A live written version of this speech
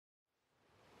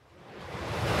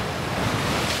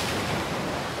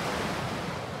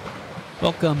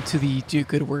Welcome to the Do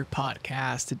Good Work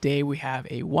podcast. Today we have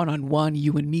a one-on-one,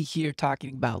 you and me here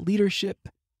talking about leadership.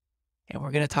 And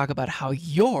we're going to talk about how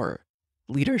your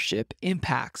leadership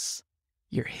impacts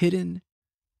your hidden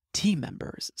team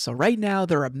members. So right now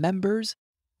there are members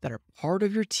that are part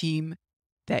of your team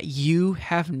that you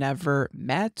have never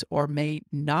met or may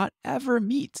not ever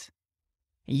meet.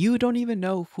 And you don't even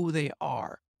know who they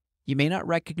are. You may not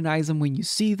recognize them when you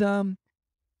see them,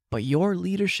 but your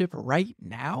leadership right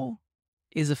now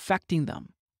is affecting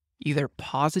them either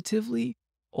positively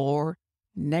or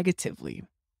negatively,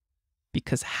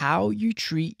 because how you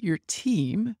treat your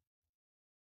team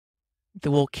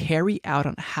that will carry out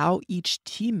on how each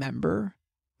team member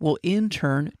will in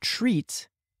turn treat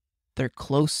their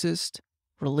closest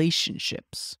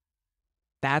relationships.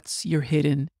 That's your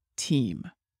hidden team,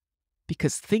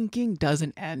 because thinking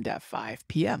doesn't end at 5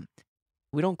 p.m.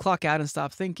 We don't clock out and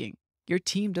stop thinking. Your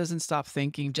team doesn't stop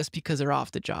thinking just because they're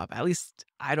off the job. At least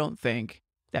I don't think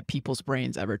that people's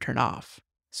brains ever turn off.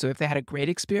 So if they had a great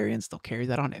experience, they'll carry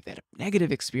that on. If they had a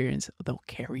negative experience, they'll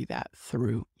carry that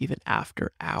through even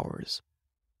after hours.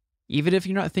 Even if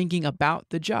you're not thinking about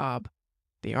the job,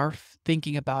 they are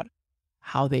thinking about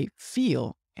how they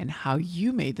feel and how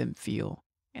you made them feel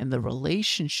and the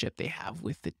relationship they have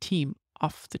with the team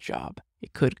off the job.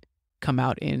 It could come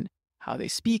out in how they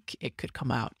speak. It could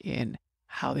come out in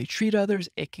how they treat others.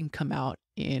 It can come out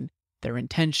in their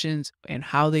intentions and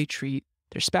how they treat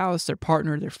their spouse, their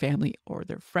partner, their family, or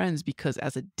their friends. Because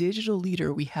as a digital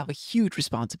leader, we have a huge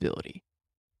responsibility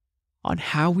on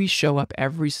how we show up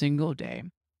every single day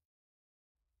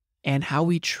and how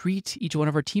we treat each one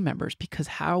of our team members. Because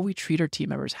how we treat our team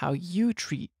members, how you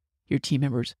treat your team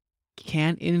members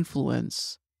can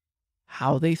influence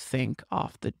how they think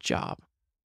off the job.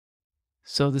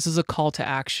 So this is a call to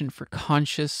action for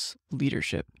conscious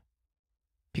leadership.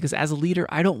 Because as a leader,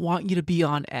 I don't want you to be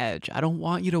on edge. I don't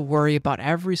want you to worry about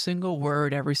every single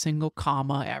word, every single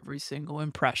comma, every single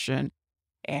impression,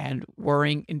 and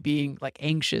worrying and being like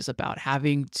anxious about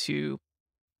having to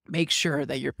make sure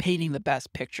that you're painting the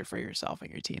best picture for yourself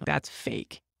and your team. That's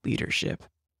fake leadership.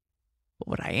 But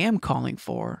what I am calling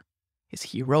for is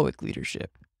heroic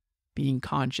leadership, being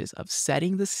conscious of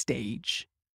setting the stage,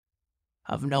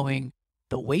 of knowing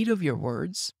the weight of your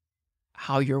words,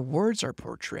 how your words are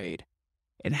portrayed,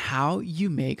 and how you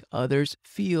make others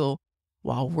feel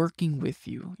while working with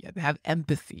you. You have to have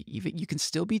empathy. Even you can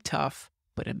still be tough,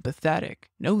 but empathetic.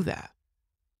 Know that,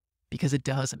 because it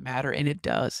does matter and it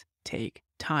does take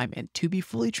time. And to be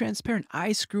fully transparent,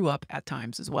 I screw up at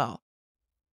times as well.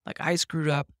 Like I screwed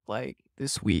up like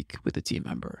this week with a team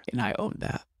member, and I own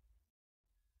that.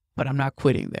 But I'm not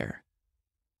quitting there.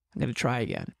 I'm going to try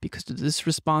again, because this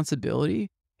responsibility,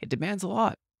 it demands a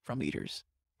lot from leaders.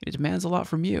 It demands a lot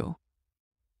from you.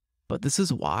 But this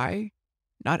is why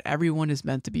not everyone is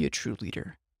meant to be a true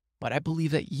leader. But I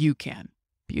believe that you can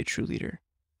be a true leader,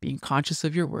 being conscious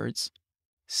of your words,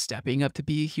 stepping up to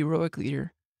be a heroic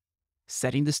leader,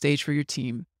 setting the stage for your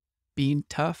team, being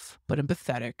tough but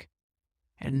empathetic,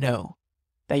 and know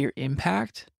that your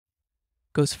impact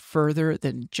goes further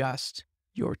than just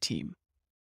your team.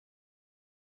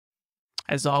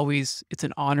 As always, it's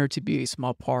an honor to be a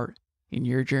small part in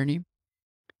your journey.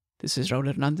 This is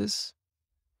Raul.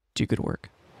 Do good work.